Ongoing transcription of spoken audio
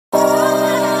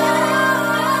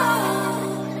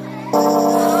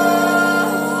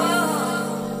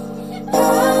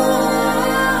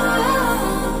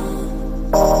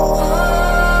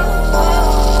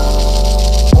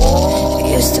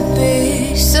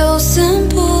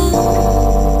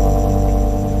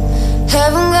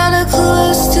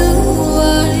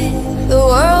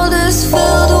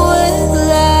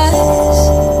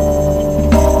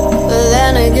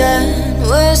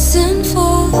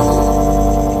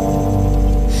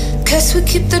guess we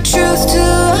keep the truth to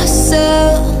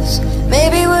ourselves.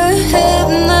 Maybe we're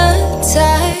hypnotized.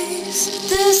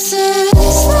 This is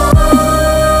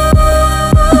life.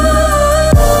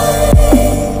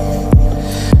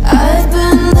 I've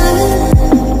been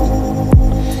living.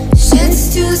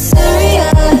 Shit's too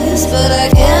serious, but I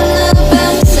can't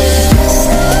abandon this.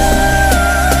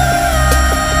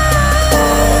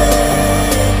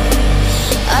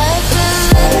 I've been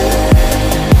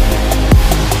living,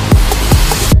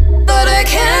 but I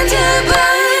can't abandon.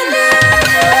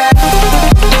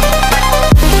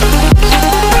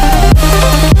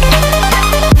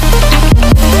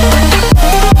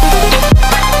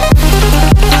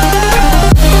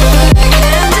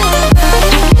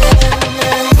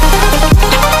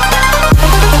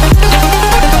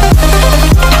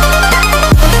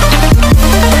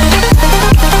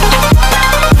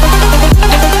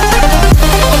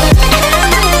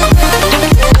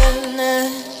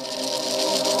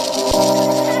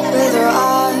 With our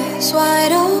eyes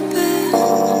wide open,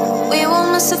 we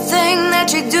won't miss a thing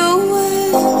that you're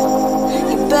doing.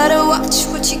 You better watch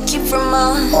what you keep from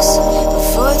us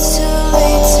before it's too late.